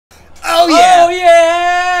Oh yeah! Oh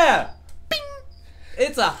yeah! Bing!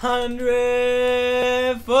 It's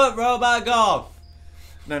 100-foot robot golf.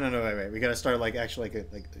 No, wait. We gotta start like actually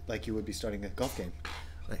like you would be starting a golf game.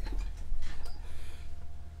 Like,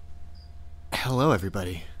 hello,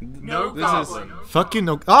 everybody. No This goblin. Fucking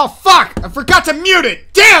no. Oh fuck! I forgot to mute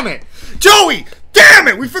it. Damn it, Joey! Damn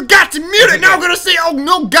it! We forgot to mute it. Now I'm gonna say, oh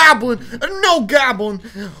no goblin, no goblin.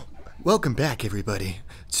 Welcome back, everybody,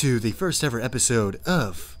 to the first ever episode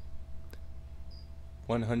of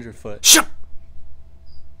 100-foot. Shut.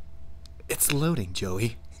 It's loading,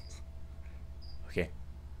 Joey. Okay.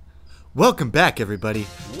 Welcome back, everybody,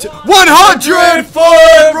 to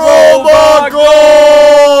 100-foot robot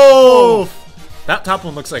golf. That top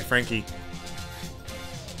one looks like Frankie.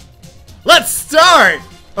 Let's start.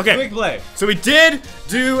 Okay. Quick play. So we did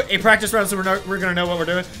do a practice round, so we're gonna know what we're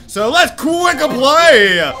doing. So let's quick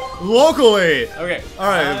play locally. Okay. All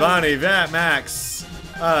right, Bonnie, Max,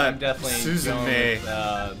 I'm definitely Susan going May,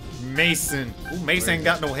 with, Mason. Ooh, Mason ain't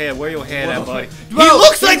got no head. Where your head at, buddy? He Bro,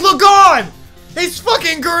 looks like Lagon. He's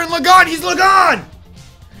fucking Gurren Lagann. He's Lagon.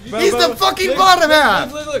 He's the fucking bottom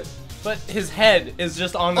half. Look. But his head is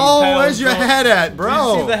just on the Oh, pedal, where's your so- head at, Do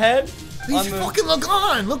bro? you see the head? He's On the- fucking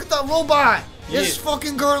Lagon. Look at that robot. It's Yeah.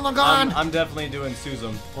 fucking Gurren Lagann. I'm definitely doing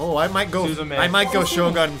Suzum. Oh, I might go. Susan May. I might go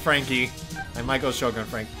Shogun Frankie. I might go Shogun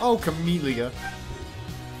Frank. Oh, Camellia.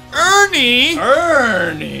 Ernie.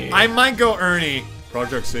 Ernie. I might go Ernie.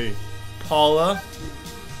 Project C. Paula.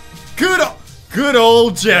 Good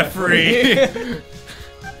old Jeffrey.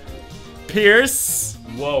 Pierce.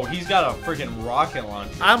 Whoa, he's got a freaking rocket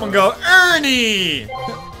launcher. I'm gonna go Ernie.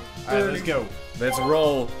 Alright, let's go. Let's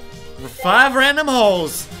roll. 5 random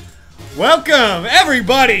holes. Welcome,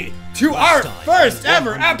 everybody, to our first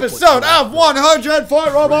ever episode of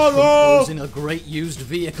 100-foot robot golf. Closing a great used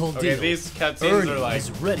vehicle Okay, deal. these cutscenes Ernie are like.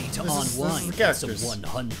 is ready to This is unwind the with some characters.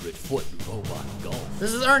 100-foot robot golf.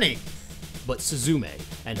 This is Ernie. But Suzume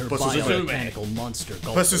and her But Suzume. biomechanical monster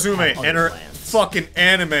golfer Plus Suzume on and her Underlands. fucking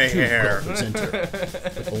anime Two hair. golfers enter,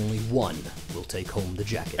 but only one will take home the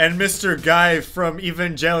jacket. And Mr. Guy from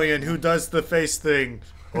Evangelion who does the face thing.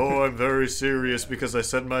 Oh, I'm very serious because I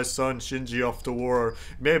sent my son Shinji off to war.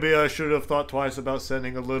 Maybe I should have thought twice about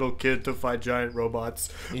sending a little kid to fight giant robots.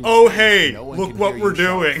 Oh, hey, look what we're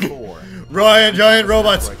doing. Ryan, giant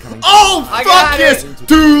robots. Oh, I fuck got yes. it.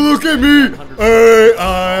 Dude, look at me. Hey,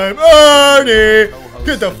 I'm Ernie.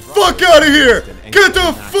 Get the fuck out of here. Get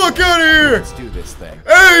the fuck out of here. Let's do this thing.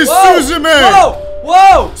 Hey, Whoa! Suzume.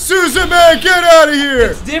 Whoa! Suzume, get out of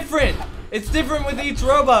here. It's different. It's different with each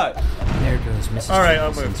robot. There goes Mrs. All right,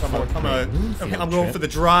 I'm going for the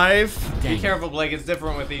drive. Be careful, Blake. It's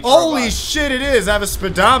different with each Holy robot. shit, it is. I have a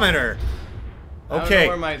speedometer. I don't know Okay,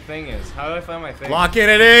 where my thing is. How do I find my thing? locking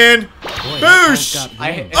it in. Boosh.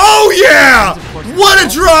 Oh! Oh yeah! What a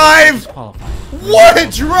drive! What a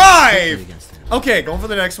drive! Okay, going for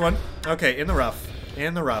the next one. Okay, in the rough.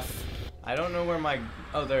 In the rough. I don't know where my.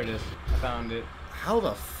 Oh, there it is. I found it. How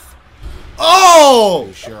the f... Oh!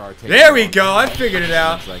 We sure are taking There we a long go. I time. figured it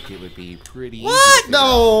out. Seems like it would be pretty easy What? to figure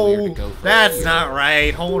out where to No! go from That's here. not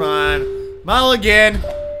right. Hold on. Mulligan.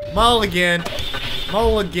 Mulligan.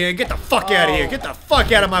 Mulligan. Get the fuck out of here. Get the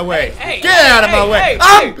fuck out of my way. Hey, Get hey, out of my hey, way.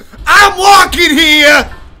 hey, I'm walking here.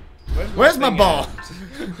 Where's my thing ball? at?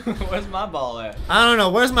 Where's my ball at? I don't know.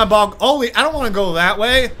 Where's my ball? Only I don't want to go that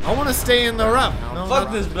way. I want to stay in the rough. No, Fuck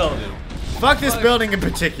no. this building. Fuck this building in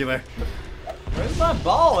particular. Where's my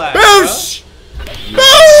ball at? Boosh! You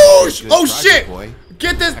Boosh! good Oh project, shit! boy.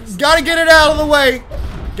 Get this. Gotta get it out of the way.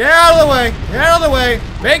 Get out of the way. Get out of the way.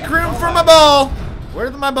 Make room for my ball. Where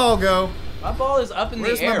did my ball go? My ball is up in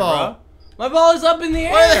Where's the my air, ball? bro. My ball is up in the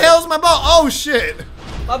air. Where the hell's my ball? Oh shit!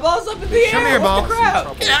 My ball's up in the air. Come here, what ball. the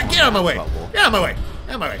crap? Get out of my way. Get out of my way. Get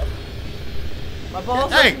out of my way. My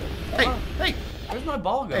ball's Hey, up. hey, hey, Where's my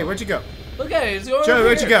ball go? hey! Where'd you go? Look at it. It's going Joey, over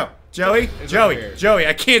where'd you here. go? Joey, It's over here. Joey,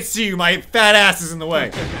 I can't see you. My fat ass is in the way.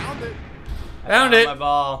 I Found it. My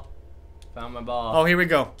ball. Found my ball. Oh, here we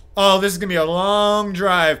go. Oh, this is gonna be a long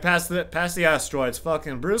drive past the asteroids.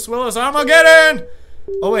 Fucking Bruce Willis Armageddon.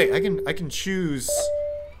 Oh wait, I can choose.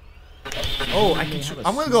 Oh, I can.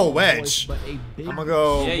 I'm gonna go wedge. I'm gonna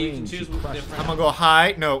go. Yeah, you can choose different. I'm gonna go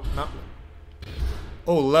high. No, not.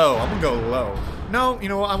 Oh, low. I'm gonna go low. No, you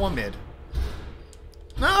know what? I want mid.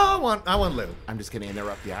 No, I want low. I'm just gonna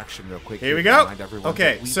interrupt the action real quick. Here we to go. remind everyone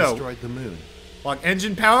Okay, that we so- destroyed the moon. Lock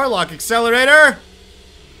engine power. Lock accelerator.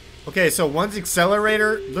 Okay, so one's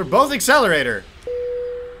accelerator. They're both accelerator.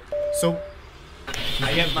 So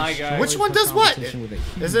I get my guy. which one does what?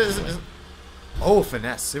 Is it? Oh,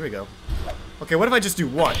 finesse. Here we go. Okay, what if I just do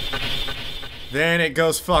one? Then it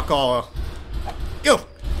goes fuck all. Go!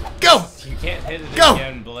 Go! Go! You can't hit it Go!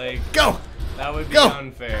 again, Blake. Go! That would be Go!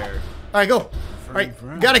 unfair. Alright, go.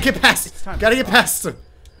 Alright, gotta get past it. Gotta get past him.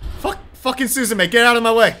 Fucking Suzume, get out of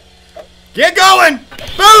my way. Get going!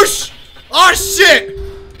 Boosh! Oh, shit!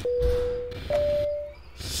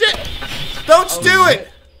 Shit! Don't do it!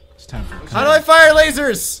 It's time for How do I fire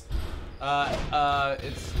lasers?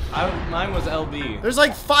 Mine was LB. There's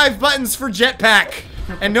like 5 buttons for jetpack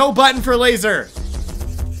and no button for laser.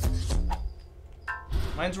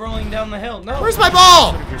 Mine's rolling down the hill. No. Where's my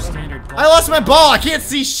ball? your standard I lost my ball. I can't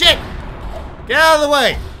see shit. Get out of the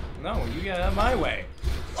way. No, you get out of my way.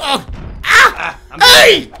 Oh. Ah! I'm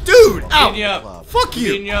Hey, dude! beating you Ow! up. Fuck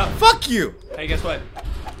Beating you! you up. Fuck you! Hey, guess what?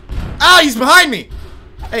 Ah, he's behind me!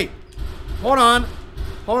 Hey, hold on.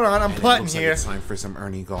 Hold on, I'm putting Looks like here. it's time for some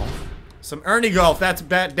Ernie golf. Some Ernie golf, that's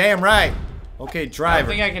damn right. Okay, I don't driver.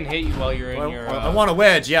 think I can hit you while you're in your. I want to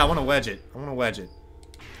wedge. Yeah, I want to wedge it. I want to wedge it.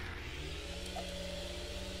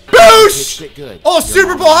 Boosh! Pitched it good. Oh, Your Super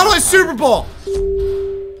mom Bowl! How do I knows Super Bowl?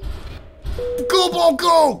 Go ball,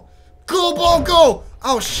 go! Go ball, go!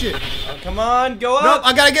 Oh shit! Oh, come on, go up. Nope,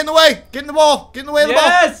 I gotta get in the way. Get in the ball. Get in the way of the ball.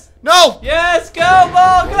 Yes. No! Yes, go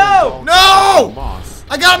ball, go. No! Moss.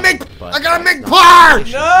 I gotta make But par!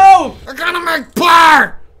 No, I gotta make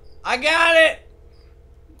par! I got it.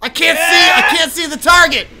 I can't see the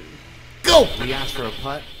target! Go! We asked for a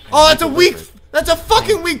putt. and Oh, he that's a weak, delivered. that's a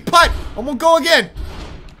fucking weak putt! I'm gonna go again!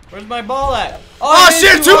 Where's my ball at? Oh I hit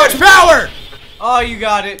shit, too hard. much power! Oh, you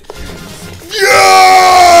got it.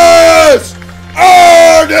 Yes!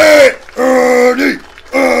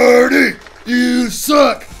 Ernie, you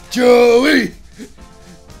suck, Joey!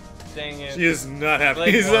 Dang it. He is not happy.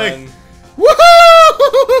 Blake He's won. like,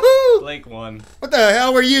 woohoo! Blake won. What the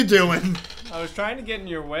hell were you doing? I was trying to get in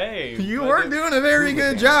your way. You but weren't it- doing a very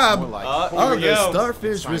good More job. like Here Oh, we the go.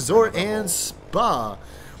 Starfish Time Resort for another and hole. Spa.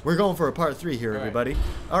 We're going for a part 3 here, Alright. everybody.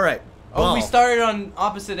 All right. Oh, we ball. started on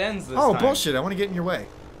opposite ends this Oh, time. bullshit. I want to get in your way.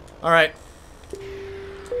 All right.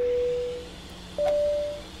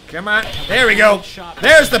 Come on. There we go.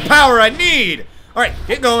 There's the power I need. All right,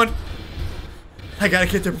 get going. I got to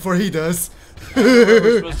get there before he does.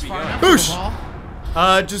 We're supposed to be going.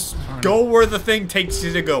 Boosh. Just go where the thing takes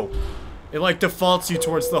you to go. It like defaults you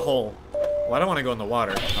towards the hole. Well, I don't want to go in the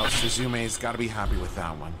water. Oh, Suzume's got to be happy with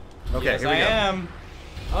that one. Okay, Yes, here we I go. am.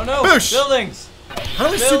 Oh no, Boosh. buildings. How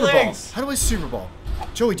do I Super Ball? Buildings. How do I Super Ball?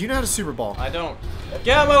 Joey, do you know how to Super Ball? I don't.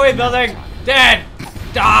 Get out of my way, building. Dead.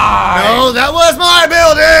 Die. No, that was my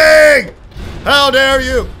building! How dare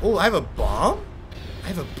you? Oh, I have a bomb? I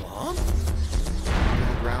have a bomb?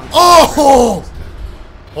 Ground Oh!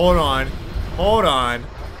 Hold on. Hold on.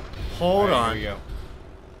 Hold All on. right, here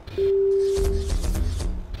we go.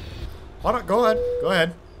 Hold on. Go ahead. Go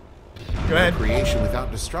ahead. Go ahead. creation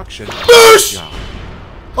without destruction. Boosh! Yeah.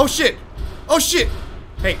 Oh shit! Oh shit!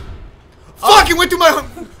 Hey. Fucking went through my.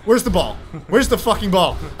 Where's the ball? Where's the fucking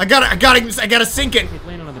ball? I gotta sink it.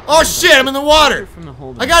 Landed on the Oh shit! I'm in the water. From the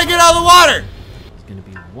hole I gotta get out of the water. It's gonna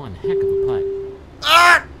be one heck of a putt.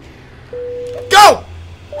 Ah! Go!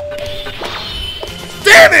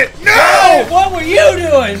 Damn it! Hey, No! what were you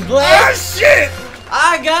doing, Blake? Oh shit!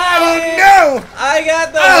 I got Oh it. no! I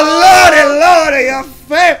got the. Oh lordy, I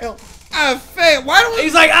failed! I failed! Why don't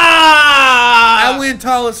He's like, ah! I win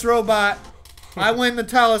tallest robot. I win the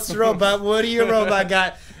tallest robot. What do your robot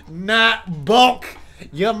got? Not bulk.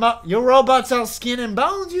 Your robot's all skin and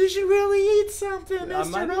bones. You should really eat something,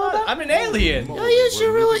 Mr. Robot. I'm an alien. No, you should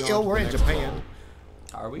We're really. moving Yo, on to we're the in next Japan.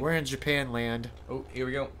 Are we? We're in Japan land. Oh, here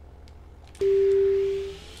we go.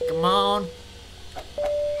 Come on.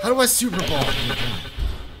 How do I Super Ball?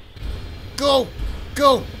 Go!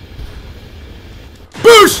 Go!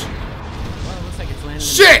 Boosh! Well, it looks like it's landing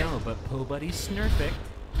Shit! in the snow, but Po Buddy's snurfic.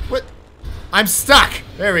 What? I'm stuck!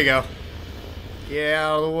 There we go. Get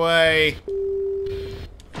out of the way.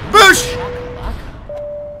 Boosh!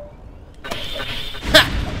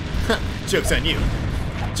 Ha! Joke's on you.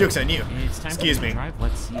 Joke's on you. It's time Excuse for the me. drive.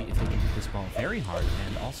 Let's see if they can hit this ball very hard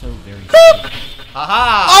and also very smooth.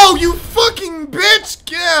 Haha. Oh, you fucking bitch!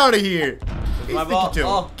 Get out of here! What do you My think ball. you're doing?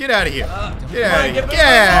 Oh. Get out of here! Get come out on, of here! give me Get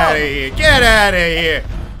my out ball. of here! Get out of here!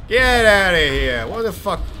 Get out of here! What the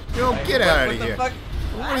fuck? Yo, get What- out what of the here! fuck?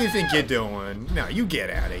 What do you think you're doing? No, you get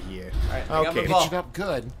out of here. Alright, I got my Okay. ball. Pitch it up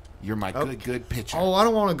good. You're my Okay. good pitcher. Oh, I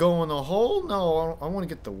don't want to go in the hole. No, I want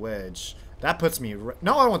to get the wedge. That puts me.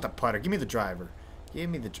 No, I don't want the putter. Give me the driver. Give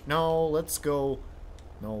me the. No, let's go.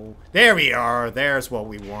 No, there we are. There's what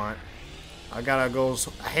we want. I gotta go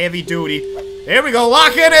heavy duty. There we go.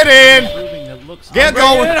 Locking it in. Proving that looks Get Bring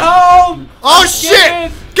going. it home. Oh Let's shit!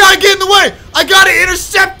 get it. Gotta get in the way. I gotta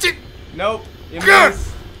intercept it. Nope. You Good. missed.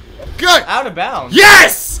 Good. Out of bounds.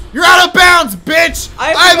 Yes. You're out of bounds, bitch! I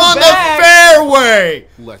have to I'm go on back. the fairway!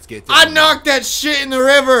 Let's get I down. knocked that shit in the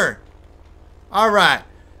river! Alright.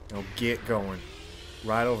 Now get going.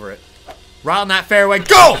 Right over it. Right on that fairway.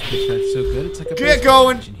 Go! That's so good. It's like a Get baseball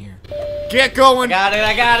going. action here. Get going. Got it,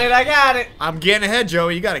 I got it, I got it. I'm getting ahead,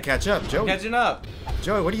 Joey. You gotta catch up. Joey, Catching up,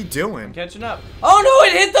 Joey, what are you doing? catching up. Oh no,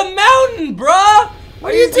 it hit the mountain, bruh!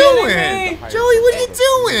 What are you kidding doing? me? Joey, what are you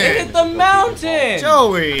It hit doing? the mountain!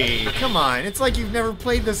 Joey, come on. It's like you've never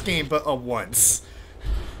played this game but once.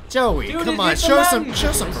 Joey, Dude, come it on. hit the Show some mountain.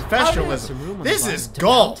 show some Some professionalism. room on This the is button to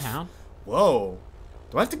golf. downtown. Whoa.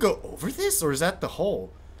 Do I have to go over this or is that the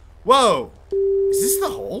hole? Whoa. Is this the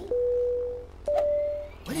hole?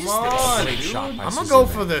 What is Come this? on, Great dude. shot by I'm gonna go Suzume.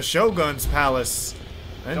 for the Shogun's Palace.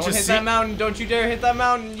 And Don't just hit see. that mountain, don't you dare hit that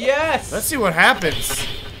mountain. Yes! Let's see what happens.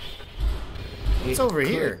 What's It over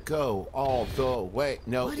could here? Go all the way.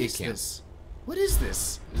 No, What it is can't. this? What is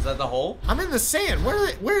this? Is that the hole? I'm in the sand.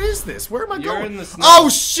 Where is this? Where am I You're going? in the snow. Oh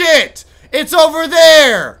shit! It's over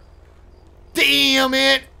there! Damn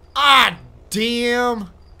it! Ah, damn!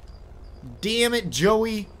 Damn it,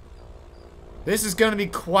 Joey! This is gonna be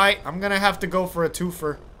quite. I'm gonna have to go for a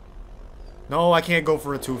twofer. No, I can't go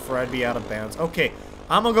for a twofer. I'd be out of bounds. Okay,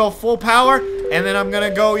 I'm gonna go full power, and then I'm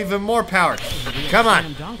gonna go even more power. Come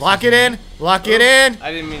on, lock it in, lock it in,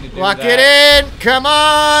 I didn't mean to do lock that. it in. Come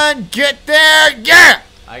on, get there, yeah!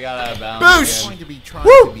 I got out of bounds. Boosh! again. Going to be trying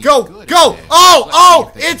Woo! to be Go! good Go! at this. Oh! Let's Oh! see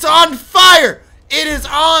if they It's can- on fire! It is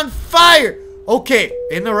on fire! Okay,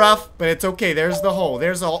 in the rough, but it's okay. There's the hole.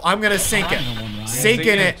 There's the hole. I'm gonna sink it.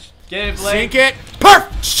 Sinking it. Get it, Blake. Sink it.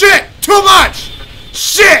 Perf! Shit! Too much!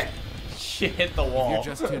 Shit! Shit hit the wall. You're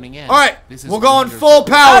just tuning in. Alright, This is we're going 100 full Out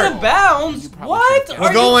power. of bounds? probably What? should've Are We're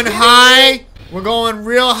you going kidding high. me? We're going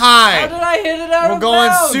real How did high. I hit it out We're of going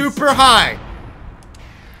bounds? super high.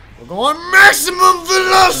 We're going maximum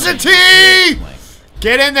velocity!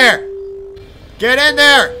 Get in there. Get in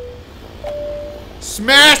there.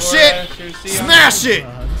 Smash it. Smash it.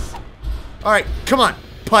 Alright, come on.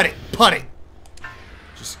 Putt it. Putt it.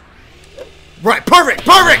 Just. Right. Perfect.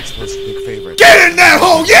 Perfect. First big favorite. Get in that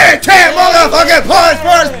hole. Yeah. 10 motherfucking points.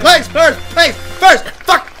 First place. First place. First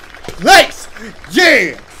fuck place.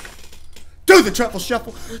 Yeah. Do the truffle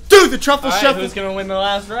shuffle. Do the truffle Alright, shuffle. who's gonna win the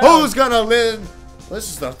last round? Who's gonna win? This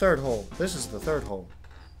is the third hole. This is the third hole.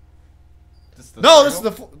 This is the No, third this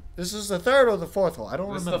is hole? this is the third or the fourth hole. I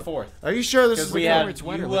don't This is remember. the fourth. Are you sure this Because is we the have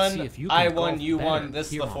fourth? you Let's see won, if you I can won, golf you better won. This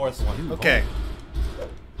is here the on fourth this one. new Okay.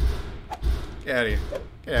 Get out of here.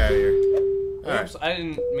 Get out of here. All right. Oops, I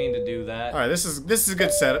didn't mean to do that. All right. This is a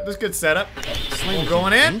good setup. This is a good setup. Slam We're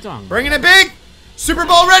going in. ding dong. Bringing it big. Super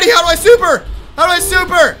Bowl ready. How do I super? How do I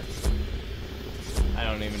super? I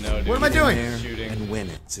don't even know, dude. What am I doing? There Shooting. and win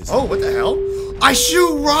it. Suzume. Oh, what the hell? I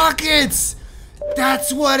shoot rockets.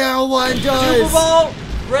 That's what L1 does. Super Bowl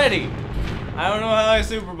ready. I don't know how I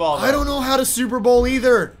Super Bowl. I don't know how to Super Bowl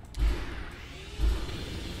either.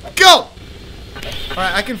 Go!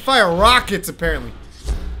 Alright, I can fire rockets apparently.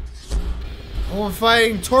 Oh, I'm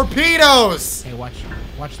fighting torpedoes! Hey, watch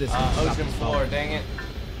this. Stop Ocean this floor, dang it.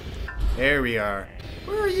 There we are.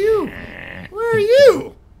 Where are you? Where are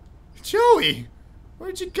you? Joey,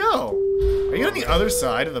 where'd you go? Are you on the other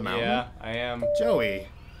side of the mountain? Yeah, I am. Joey.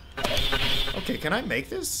 Okay, can I make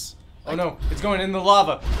this? Oh no, it's going in the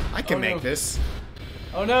lava. I can Oh, make no. this.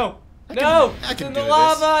 Oh no. I No! can It's in do the this.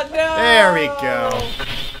 lava! No! There we go.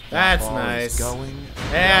 That's Ball is nice. Going.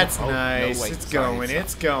 That's Oh, no, nice. wait, It's sorry, going.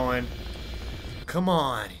 It's going. Come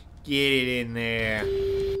on. Get it in there.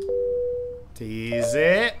 Tease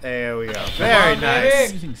it. There we go. Very on,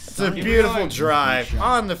 nice. baby. It's a beautiful going. drive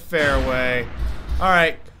on the fairway. All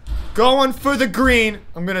right. Going for the green.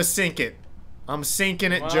 I'm going to sink it. I'm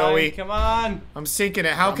sinking it, Come on, Joey. Come on! I'm sinking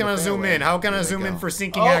it. How On can the I zoom fairway. in? How can I Here we zoom in go. for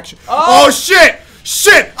sinking Oh. action? Oh. Oh, shit!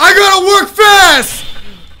 Shit! I gotta work fast!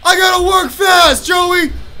 I gotta work fast, Joey!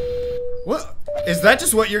 What? Is that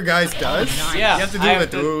just what your guys does? Yeah, You have to do I have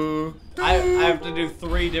it. to- I have to do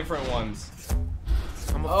 3 different ones.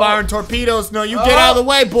 I'm Oh. firing torpedoes. No, you get Oh. out of the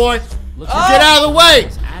way, boy. Looks You like get out of the way.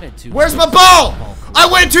 it's added to Where's my the ball? ball field. I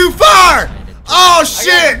went too far. Oh, I got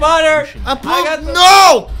shit! butter! I I put, got the-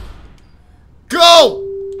 no! Go!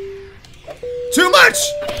 Too much!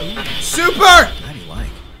 Super! How do you like?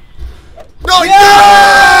 No! Yeah!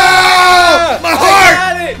 No! My I heart!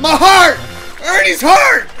 got it! My heart! Ernie's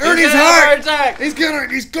heart! Ernie's He's gonna have a heart! attack.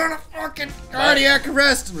 He's gonna fucking cardiac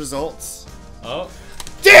arrest results. Oh.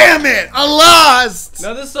 Damn it! I lost!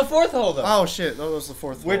 No, this is the 4th hole, though. Oh shit, that was the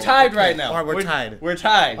fourth We're hole. tied Okay. right now. Alright, we're tied. We're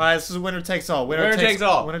tied. Alright, this is winner takes all. Winner takes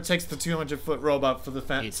all. Winner takes the 200-foot robot for the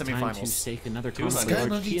It's time to semifinals. stake another Two hundred. constellar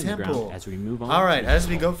Skymonkey key in the Temple. ground as we move on. Alright, as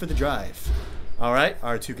we go for the drive. All right,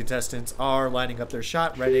 our 2 contestants are lining up their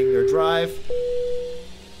shot, readying their drive.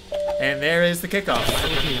 And there is the kickoff.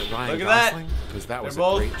 I'm looking at Ryan Look at that. Gosling because that was a They're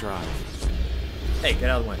both- great drive. Hey, get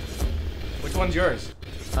out of the way. Which one's yours?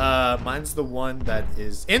 Mine's the one that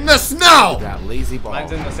is in the snow! That lazy ball.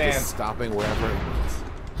 Mine's in the sand. Just stopping wherever it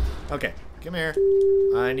was. Okay, come here.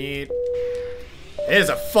 I need... It is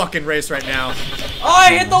a fucking race right now. Oh,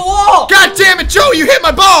 I hit the wall! God damn it, Joe! You hit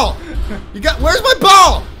my ball! Where's my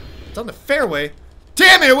ball? It's on the fairway.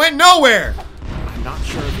 Damn it! It went nowhere. I'm not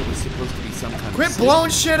sure if it was supposed to be some kind Quit of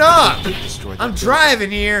blowing shit up. destroy that I'm building.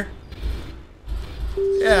 driving here.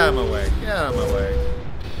 Get out of my way. Get out of my way.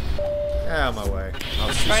 Get out of my way.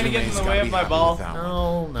 Oh, Trying to get in Suzume's the gotta way be of my happy ball. with that one.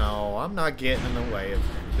 No, no, I'm not getting in the way of.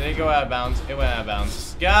 Did it go out of bounds? It went out of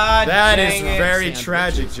bounds. God That is dang it. very Sand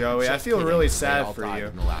tragic, bitches. Joey. I Just feel kidding. really They sad all for died you.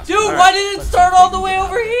 in the last Dude, one. why did it start all the way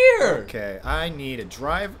over here? Okay, I need a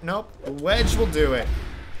drive. Nope, a wedge will do it.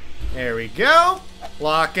 There we go.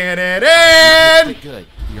 Locking it in. Pretty good.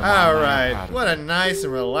 Your mom All and I are right, proud of what you. a nice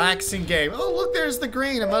and relaxing game. Oh, look, there's the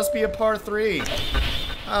green. It must be a par 3.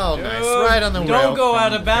 Oh, nice. Right on the rail. Don't go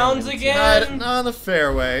out of bounds Right again. on the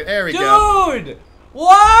fairway. There we go. Dude!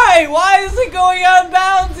 Why? Why is it going out of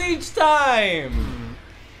bounds each time?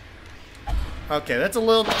 Okay, that's a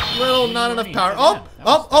little not enough power.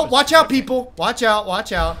 Oh, watch out, people. Watch out,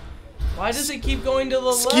 watch out. Why does it keep going to the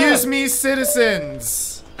left? Excuse me,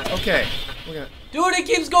 citizens. Okay, we're gonna Dude, it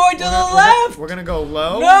keeps going to the left! we're gonna go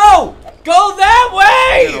low. No! Go that We're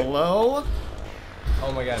way! gonna low.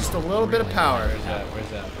 Oh my god. Just a little bit of power. Where's that? Where's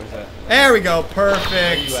that? Where's that? There we go. Where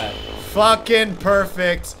Perfect. you at? Fucking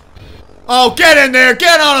perfect. Oh, get in there.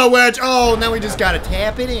 Get on a wedge. Oh, now we just gotta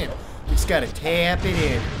tap it in. We just gotta tap it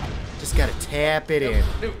in. Just gotta tap it in.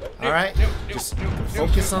 All right. Just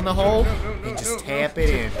focus on the hole and just tap it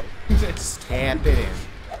in. Just tap it in.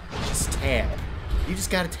 Just tap. You just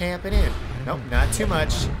gotta tap it in. Nope, not too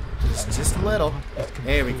much. Just a little.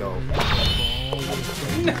 There we go.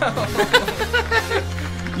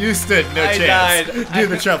 You stood no I chance. died. Do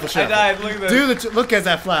the truffle I shuffle. died. Look at this. Do the look as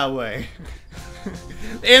I fly away.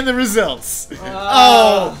 And the results.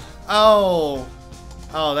 Ah. Oh,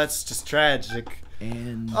 that's just tragic.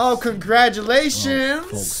 And Oh, congratulations!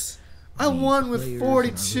 folks, I these won with players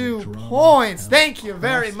 42 are a little drunk, points. have Thank you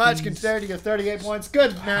very crossed much these compared to your 38 points.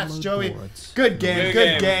 Good match, hallowed Joey. boards. Good game, Good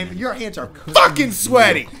good game. game. Your hands are Curtain fucking will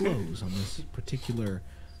sweaty. Close on this particular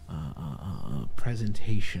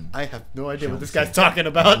presentation. I have no idea what Shall this we guy's say, talking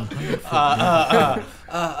about.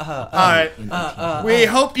 Alright. We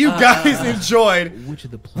hope you guys enjoyed. Which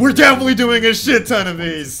of the We're players definitely doing a shit ton of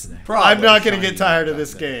these. I'm not gonna get tired of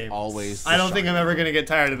this game. Always. I don't think I'm ever gonna get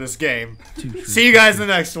tired of this game. Two See you guys in the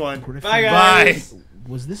next one. Griffin- Bye, guys. Bye.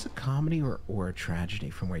 Was this a comedy or a tragedy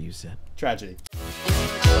from where you sit? Tragedy.